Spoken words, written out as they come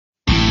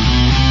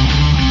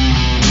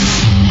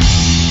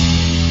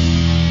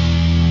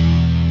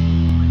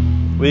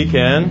we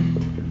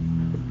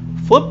can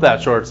flip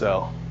that short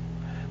sale.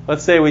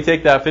 Let's say we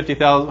take that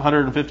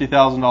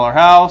 $150,000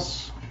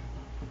 house.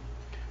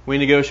 We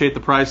negotiate the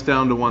price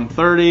down to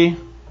 $130,000.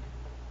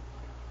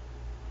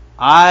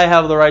 I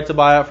have the right to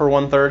buy it for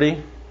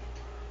 $130,000.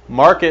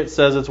 Market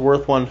says it's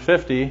worth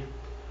 $150,000.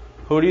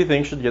 Who do you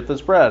think should get the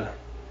spread?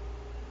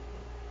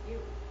 You.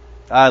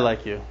 I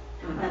like you.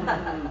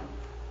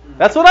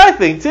 That's what I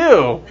think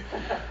too.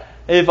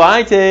 If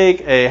I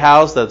take a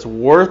house that's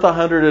worth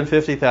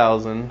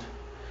 $150,000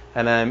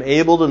 and I'm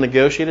able to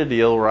negotiate a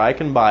deal where I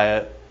can buy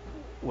it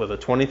with a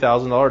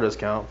 $20,000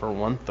 discount for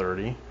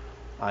 $130,000,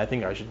 I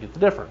think I should get the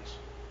difference.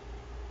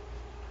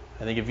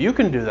 I think if you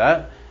can do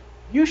that,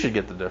 you should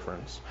get the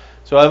difference.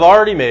 So I've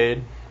already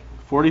made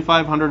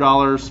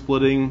 $4,500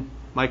 splitting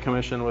my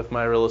commission with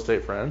my real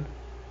estate friend.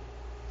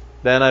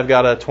 Then I've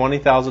got a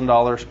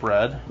 $20,000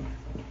 spread.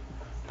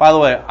 By the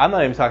way, I'm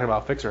not even talking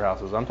about fixer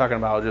houses. I'm talking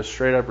about just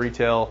straight up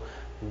retail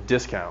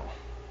discount.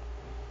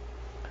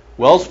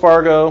 Wells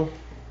Fargo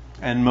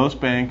and most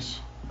banks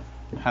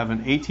have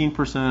an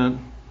 18%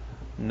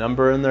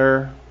 number in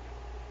their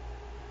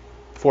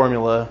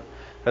formula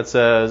that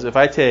says if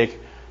I take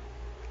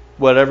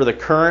whatever the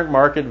current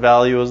market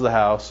value is of the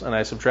house and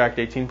I subtract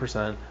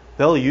 18%,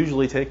 they'll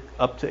usually take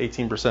up to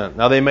 18%.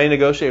 Now they may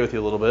negotiate with you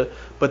a little bit,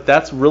 but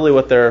that's really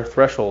what their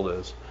threshold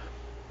is.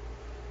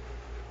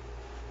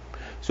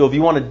 So if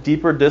you want a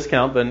deeper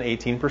discount than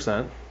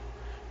 18%,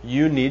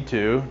 you need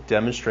to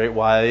demonstrate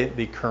why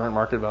the current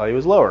market value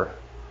is lower.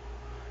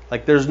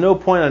 Like there's no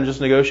point on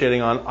just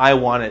negotiating on I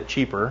want it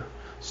cheaper,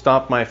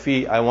 stomp my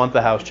feet, I want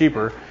the house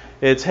cheaper.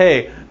 It's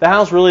hey, the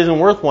house really isn't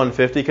worth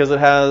 $150,000 because it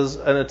has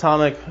an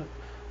atomic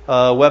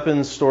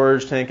weapons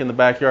storage tank in the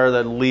backyard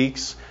that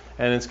leaks,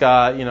 and it's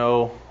got, you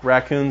know,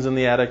 raccoons in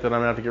the attic that I'm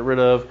gonna have to get rid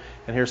of,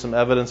 and here's some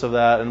evidence of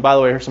that. And by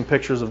the way, here's some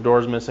pictures of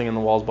doors missing and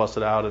the walls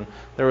busted out, and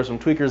there were some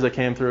tweakers that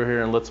came through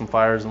here and lit some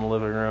fires in the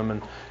living room,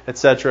 and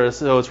etc.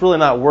 So it's really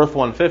not worth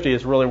 $150,000,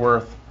 it's really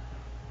worth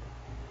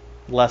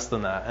less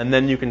than that. And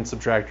then you can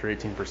subtract your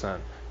 18%. Does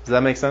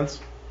that make sense?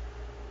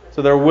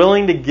 So they're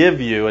willing to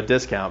give you a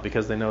discount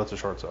because they know it's a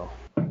short sale.